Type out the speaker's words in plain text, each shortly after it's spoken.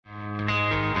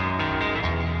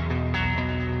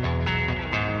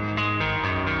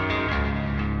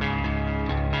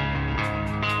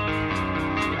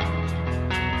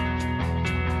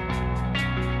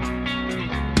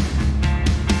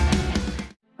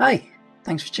Hey,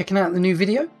 thanks for checking out the new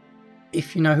video.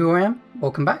 If you know who I am,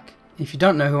 welcome back. If you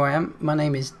don't know who I am, my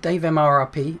name is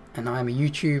davemrrp and I am a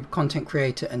YouTube content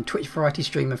creator and Twitch variety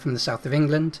streamer from the south of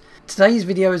England. Today's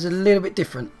video is a little bit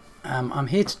different. I'm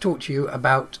here to talk to you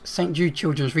about St Jude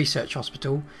Children's Research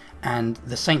Hospital and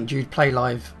the St Jude Play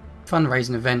Live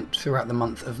fundraising event throughout the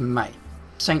month of May.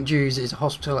 St Jude's is a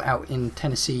hospital out in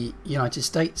Tennessee, United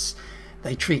States.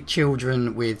 They treat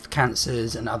children with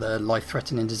cancers and other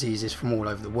life-threatening diseases from all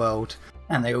over the world,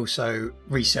 and they also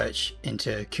research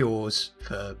into cures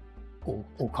for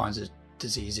all kinds of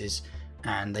diseases,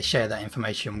 and they share that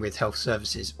information with health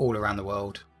services all around the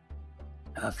world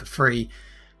for free.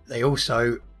 They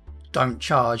also don't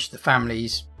charge the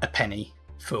families a penny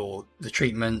for the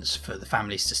treatments, for the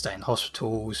families to stay in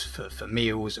hospitals, for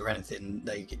meals or anything.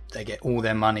 They get all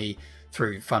their money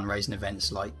through fundraising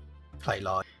events like Play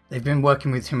Live. They've been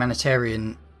working with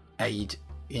humanitarian aid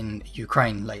in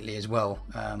Ukraine lately as well.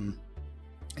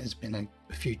 There's been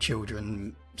a few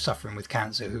children suffering with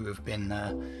cancer who have been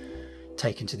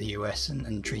taken to the US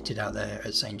and treated out there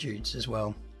at St Jude's as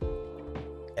well.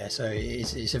 Yeah, so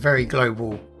it's a very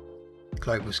global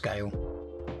scale.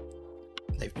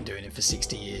 They've been doing it for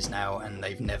 60 years now, and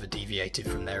they've never deviated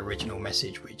from their original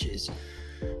message, which is,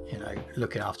 you know,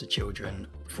 looking after children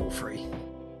for free.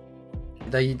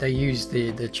 They use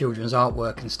the children's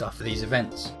artwork and stuff for these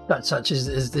events, such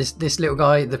as this little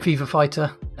guy, the Fever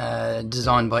Fighter,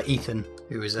 designed by Ethan,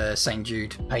 who is a St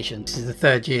Jude patient. This is the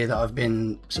third year that I've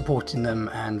been supporting them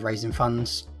and raising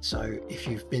funds. So if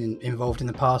you've been involved in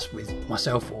the past with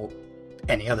myself or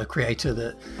any other creator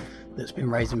that's been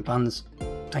raising funds,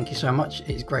 thank you so much.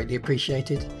 It's greatly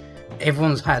appreciated.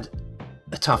 Everyone's had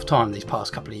a tough time these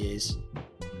past couple of years,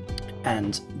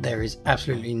 and there is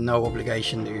absolutely no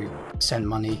obligation to send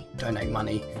money, donate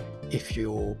money if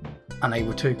you're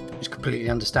unable to. It's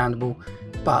completely understandable,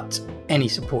 but any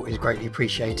support is greatly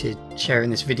appreciated.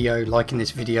 Sharing this video, liking this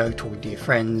video, talking to your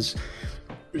friends,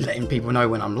 letting people know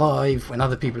when I'm live, when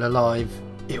other people are live,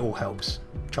 it all helps.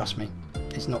 Trust me,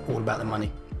 it's not all about the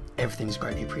money. Everything is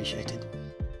greatly appreciated.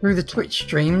 Through the Twitch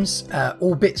streams,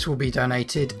 all bits will be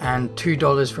donated, and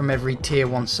 $2 from every tier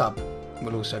 1 sub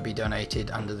will also be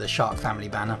donated under the Shark Family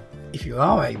banner. If you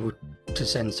are able to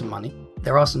send some money,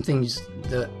 there are some things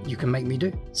that you can make me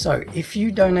do. So if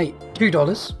you donate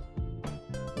 $2,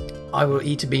 I will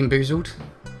eat a Bean Boozled,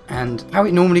 and how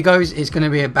it normally goes is going to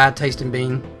be a bad tasting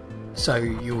bean, so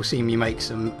you'll see me make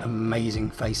some amazing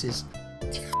faces.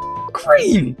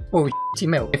 Cream! Oh, shitty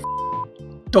milk.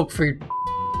 Dog food.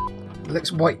 It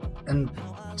looks white and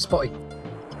spotty.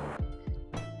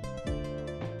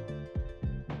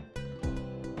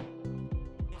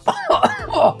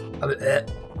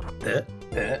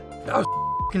 That was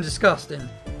f***ing disgusting.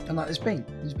 And like this bean.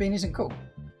 This bean isn't cool.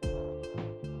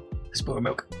 Spoiled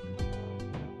milk.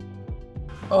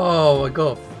 Oh my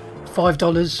god.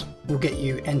 $5 will get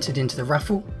you entered into the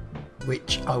raffle,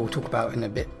 which I will talk about in a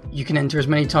bit. You can enter as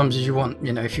many times as you want.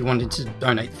 You know, if you wanted to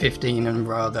donate 15 and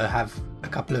rather have a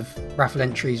couple of raffle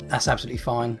entries, that's absolutely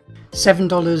fine.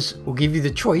 $7 will give you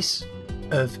the choice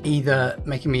of either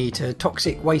making me eat a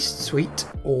toxic waste sweet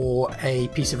or a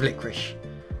piece of licorice.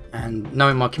 And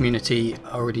knowing my community,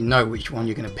 I already know which one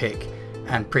you're going to pick,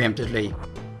 and preemptively,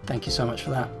 thank you so much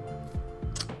for that.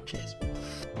 Cheers.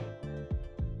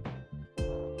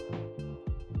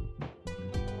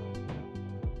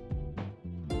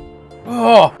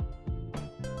 Oh!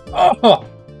 Oh!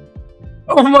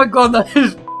 Oh my god, that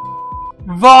is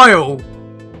vile!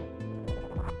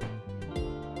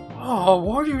 Oh,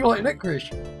 why do you like licorice?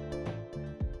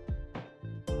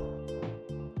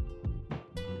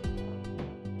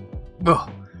 Oh.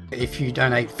 If you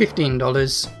donate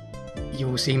 $15, you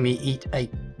will see me eat a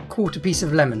quarter piece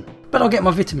of lemon. But I'll get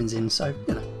my vitamins in, so,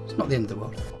 you know, it's not the end of the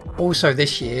world. Also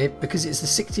this year, because it's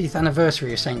the 60th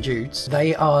anniversary of St Jude's,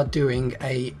 they are doing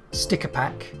a sticker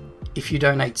pack if you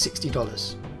donate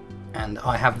 $60. And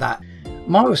I have that.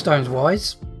 Milestones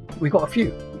wise, we've got a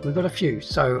few.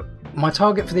 So my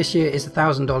target for this year is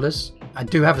 $1,000. I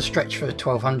do have a stretch for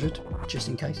 $1,200, just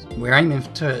in case. We're aiming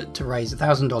to raise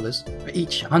 $1,000. For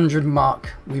each 100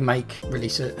 mark we make,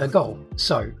 release a goal.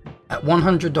 So at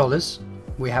 $100,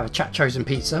 we have a chat chosen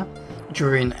pizza.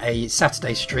 During a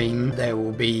Saturday stream, there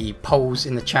will be polls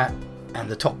in the chat, and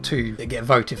the top 2 that get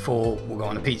voted for will go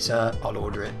on a pizza. I'll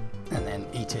order it and then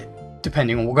eat it.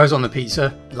 Depending on what goes on the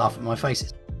pizza, laugh at my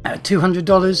faces. At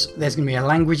 $200, there's going to be a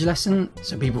language lesson,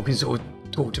 so people can sort of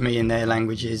talk to me in their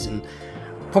languages, and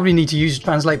probably need to use a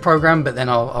translate program, but then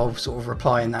I'll sort of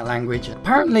reply in that language.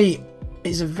 Apparently,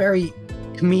 it's a very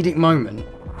comedic moment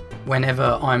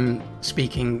whenever I'm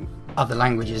speaking other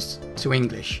languages to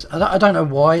English. I don't know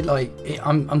why, like,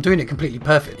 I'm doing it completely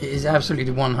perfect. It is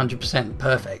absolutely 100%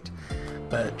 perfect,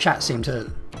 but chat seemed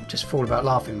to just fall about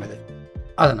laughing with it.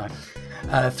 I don't know.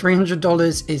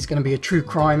 $300 is going to be a true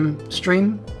crime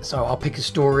stream, so I'll pick a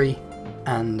story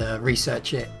and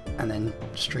research it and then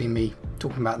stream me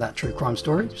talking about that true crime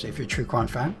story. So if you're a true crime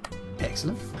fan,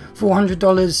 excellent.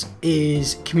 $400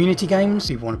 is community games.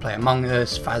 People want to play Among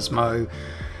Us, Phasmo,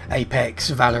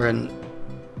 Apex, Valorant,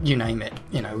 you name it.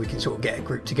 You know, we can sort of get a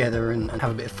group together and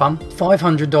have a bit of fun.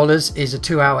 $500 is a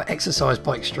 2-hour exercise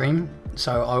bike stream.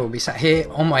 So I will be sat here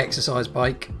on my exercise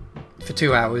bike for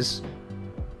 2 hours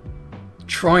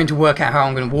trying to work out how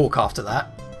I'm going to walk after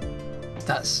that.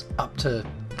 That's up to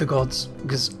the gods,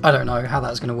 because I don't know how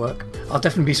that's going to work. I'll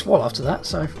definitely be swole after that,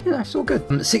 so you know, it's all good.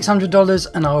 $600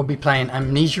 and I will be playing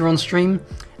Amnesia on stream,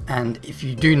 and if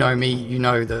you do know me, you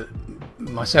know that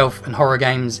myself and horror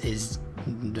games is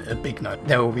a big no.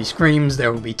 There will be screams,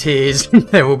 there will be tears,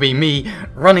 there will be me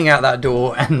running out that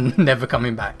door and never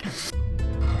coming back.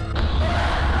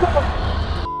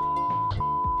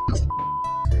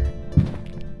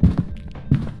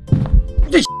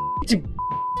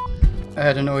 I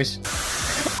heard a noise.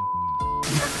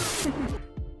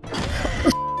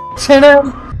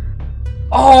 10M!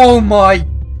 Oh my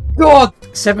god!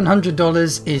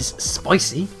 $700 is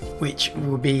spicy, which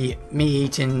will be me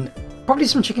eating probably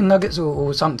some chicken nuggets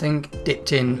or something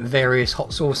dipped in various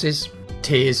hot sauces.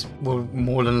 Tears will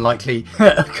more than likely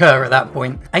occur at that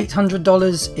point.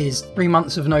 $800 is 3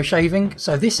 months of no shaving,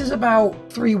 so this is about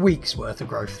 3 weeks worth of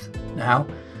growth now.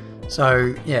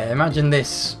 So yeah, imagine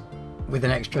this with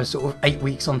an extra sort of 8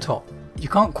 weeks on top. You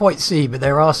can't quite see, but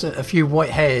there are a few white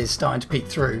hairs starting to peek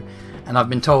through, and I've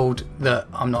been told that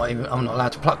I'm not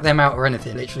allowed to pluck them out or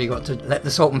anything. Literally got to let the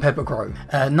salt and pepper grow.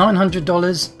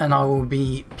 $900 and I will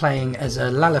be playing as a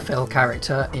Lalafell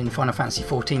character in Final Fantasy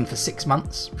XIV for 6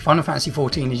 months. Final Fantasy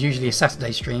XIV is usually a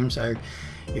Saturday stream, so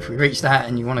if we reach that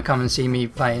and you want to come and see me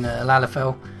playing a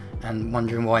Lalafell and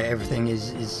wondering why everything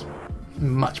is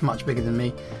much bigger than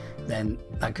me, then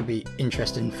that could be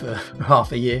interesting for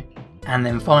half a year. And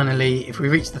then finally, if we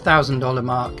reach the $1,000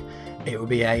 mark, it will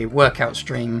be a workout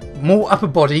stream, more upper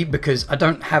body because I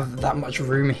don't have that much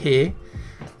room here.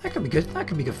 That could be good. That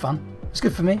could be good fun. It's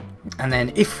good for me. And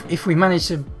then if we manage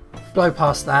to blow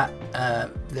past that,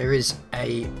 there is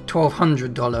a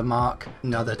 $1,200 mark,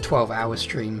 another 12-hour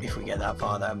stream. If we get that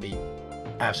far, that would be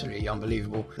absolutely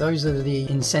unbelievable. Those are the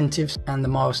incentives and the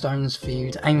milestones for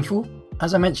you to aim for.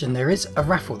 As I mentioned, there is a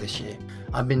raffle this year.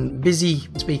 I've been busy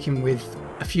speaking with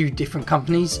a few different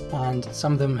companies and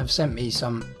some of them have sent me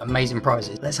some amazing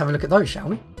prizes. Let's have a look at those, shall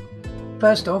we?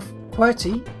 First off,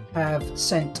 QWERTY have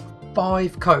sent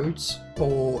 5 codes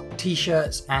for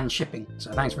t-shirts and shipping.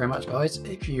 So thanks very much, guys.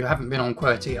 If you haven't been on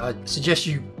QWERTY, I suggest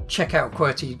you check out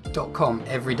QWERTY.com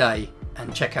every day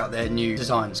and check out their new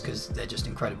designs because they're just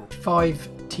incredible.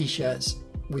 5 t-shirts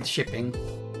with shipping,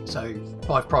 so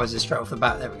 5 prizes straight off the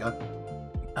bat. There we go.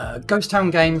 Ghost Town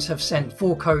Games have sent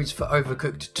 4 codes for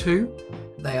Overcooked 2.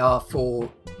 They are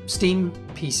for Steam,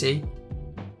 PC,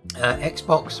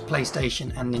 Xbox,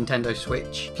 PlayStation and Nintendo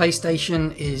Switch.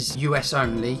 PlayStation is US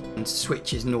only and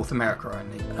Switch is North America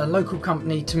only. A local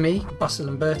company to me, Bustle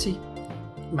and Bertie,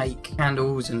 make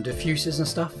candles and diffusers and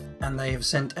stuff, and they have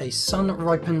sent a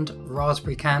sun-ripened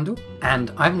raspberry candle,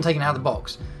 and I haven't taken it out of the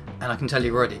box, and I can tell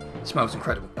you already, it smells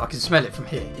incredible. I can smell it from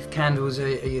here. If candles are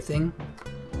your thing,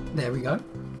 there we go.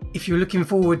 If you're looking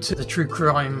forward to the true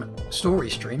crime story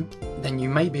stream, then you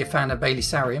may be a fan of Bailey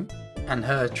Sarian and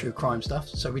her true crime stuff.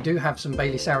 So we do have some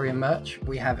Bailey Sarian merch.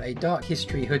 We have a Dark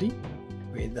History hoodie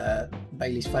with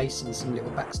Bailey's face and some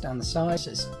little bats down the side. It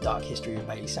says Dark History of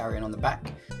Bailey Sarian on the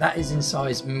back. That is in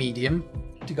size medium.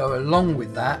 To go along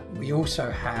with that, we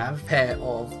also have a pair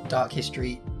of Dark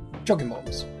History jogging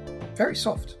bottoms. Very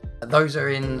soft. Those are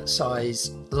in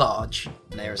size large.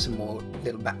 There are some more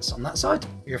little bats on that side. If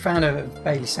you're a fan of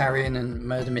Bailey Sarian and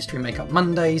Murder Mystery Makeup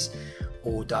Mondays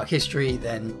or Dark History,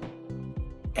 then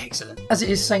excellent. As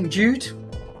it is St. Jude,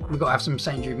 we've got to have some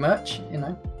St. Jude merch, you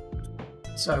know.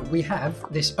 So we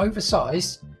have this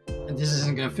oversized, and this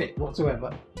isn't going to fit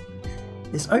whatsoever,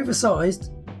 this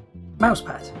oversized mouse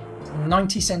pad.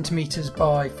 90 centimeters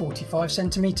by 45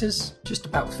 centimeters, just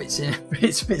about fits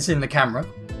in the camera.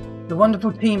 The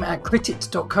wonderful team at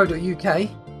critit.co.uk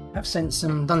have sent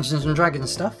some Dungeons and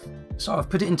Dragons stuff. So I've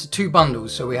put it into 2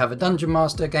 bundles. So we have a Dungeon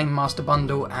Master, Game Master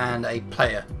bundle and a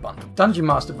Player bundle. Dungeon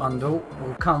Master bundle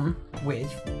will come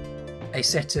with a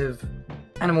set of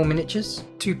animal miniatures,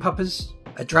 2 puppers,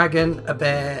 a dragon, a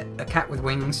bear, a cat with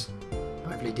wings.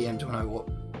 Hopefully DMs will know what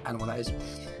animal that is.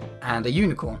 And a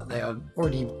unicorn. They are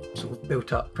already sort of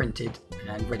built up, printed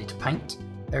and ready to paint.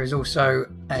 There is also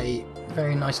a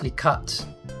very nicely cut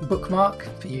bookmark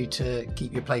for you to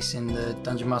keep your place in the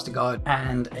Dungeon Master Guide,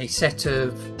 and a set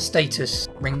of status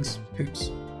rings, hoots,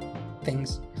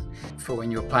 things for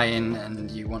when you're playing and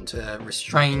you want to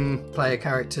restrain player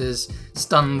characters,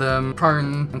 stun them,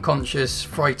 prone, unconscious,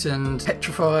 frightened,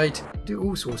 petrified, do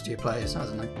all sorts to your players. I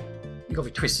don't know. You've got to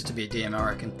be twisted to be a DM, I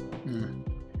reckon.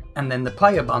 And then the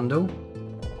player bundle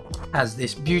has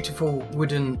this beautiful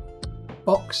wooden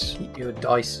box. Keep your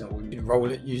dice, or you roll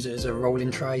it, use it as a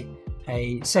rolling tray.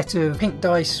 A set of pink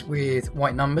dice with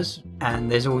white numbers,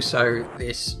 and there's also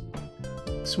this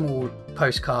small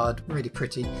postcard, really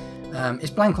pretty.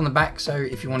 It's blank on the back, so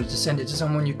if you wanted to send it to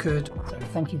someone you could. So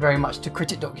thank you very much to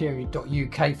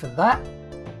critic.co.uk for that.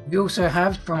 We also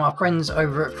have, from our friends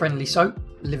over at Friendly Soap,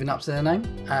 living up to their name,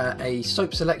 a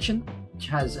soap selection which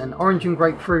has an orange and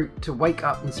grapefruit to wake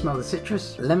up and smell the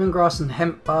citrus, lemongrass and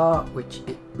hemp bar which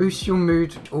it boosts your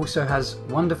mood, which also has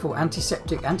wonderful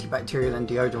antiseptic, antibacterial and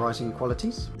deodorizing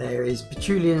qualities. There is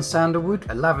patchouli and sandalwood,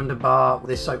 a lavender bar.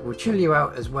 This soap will chill you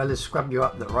out as well as scrub you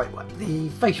up the right way. The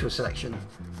facial selection,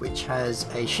 which has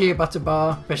a shea butter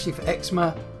bar, especially for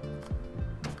eczema,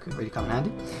 could really come in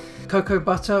handy. Cocoa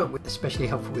butter, especially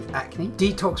helpful with acne.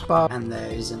 Detox bar, and there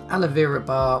is an aloe vera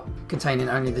bar containing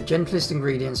only the gentlest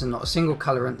ingredients and not a single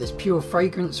colorant. This pure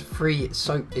fragrance-free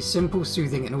soap is simple,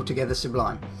 soothing and altogether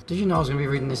sublime. Did you know I was going to be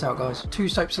reading this out, guys? 2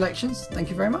 soap selections, thank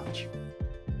you very much.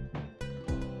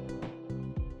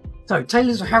 So,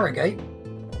 Taylors of Harrogate,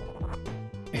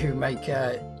 who make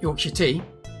Yorkshire tea,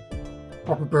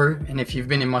 proper brew, and if you've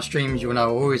been in my streams you'll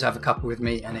know I always have a couple with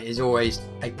me, and it is always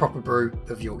a proper brew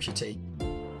of Yorkshire tea.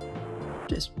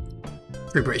 Cheers.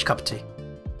 True British cup of tea.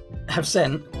 Have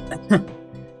sent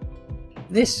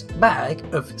this bag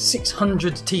of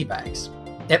 600 tea bags.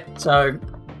 Yep, so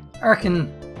I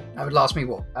reckon that would last me,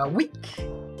 what, a week,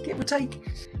 give or take?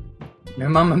 My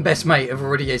mum and best mate have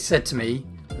already said to me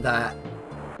that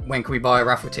when can we buy a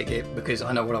raffle ticket, because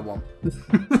I know what I want.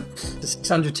 The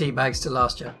 600 tea bags to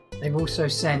last you. They've also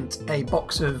sent a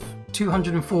box of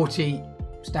 240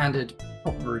 standard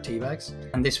proper brew tea bags,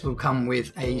 and this will come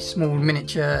with a small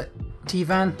miniature tea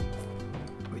van,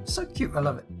 which is so cute. I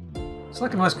love it. It's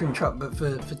like an ice cream truck but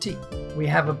for tea. We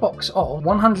have a box of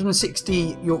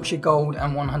 160 Yorkshire Gold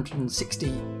and 160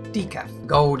 Decaf.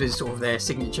 Gold is sort of their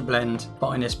signature blend,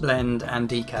 finest blend, and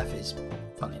Decaf is,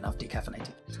 funnily enough,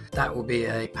 decaffeinated. That will be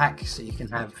a pack, so you can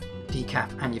have Decaf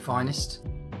and your finest.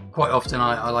 Quite often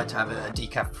I like to have a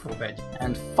decaf before bed.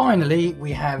 And finally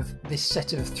we have this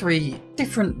set of 3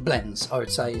 different blends, I would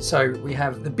say. So we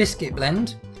have the biscuit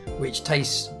blend, which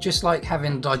tastes just like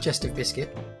having digestive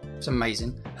biscuit. It's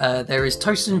amazing. There is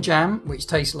toast and jam, which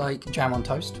tastes like jam on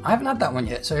toast. I haven't had that one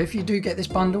yet, so if you do get this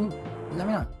bundle, let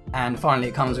me know. And finally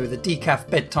it comes with a decaf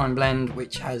bedtime blend,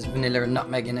 which has vanilla and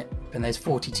nutmeg in it, and there's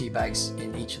 40 tea bags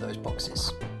in each of those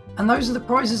boxes. And those are the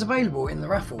prizes available in the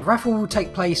raffle. The raffle will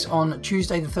take place on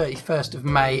Tuesday the 31st of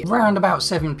May, around about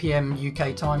 7 PM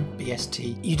UK time,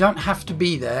 BST. You don't have to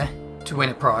be there to win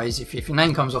a prize. If your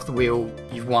name comes off the wheel,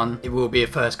 you've won. It will be a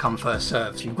first come, first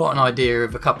serve. So you've got an idea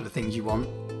of a couple of things you want.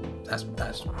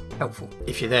 That's helpful.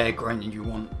 If you're there, great, and you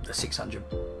want the 600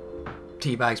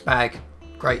 tea bags bag,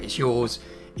 great, it's yours.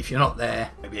 If you're not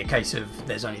there, it'll be a case of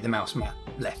there's only the mouse mat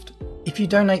left. If you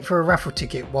donate for a raffle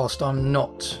ticket whilst I'm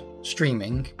not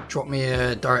streaming, drop me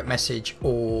a direct message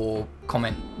or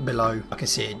comment below. I can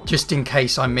see it, just in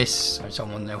case I miss or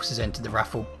someone else has entered the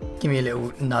raffle. Give me a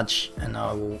little nudge and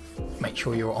I will make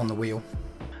sure you're on the wheel.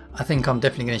 I think I'm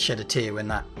definitely going to shed a tear when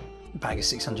that bag of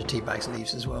 600 tea bags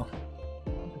leaves as well.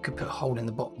 I could put a hole in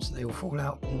the bottom so they all fall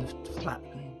out in the flat.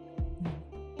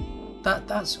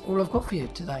 That's all I've got for you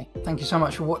today. Thank you so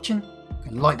much for watching.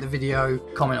 Like the video,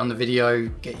 comment on the video,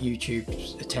 get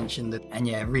YouTube's attention, and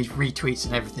yeah, retweets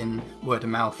and everything, word of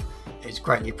mouth is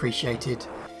greatly appreciated.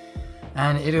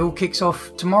 And it all kicks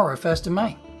off tomorrow, 1st of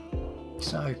May.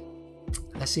 So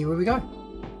let's see where we go.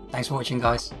 Thanks for watching,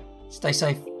 guys. Stay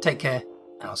safe, take care,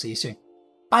 and I'll see you soon.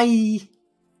 Bye!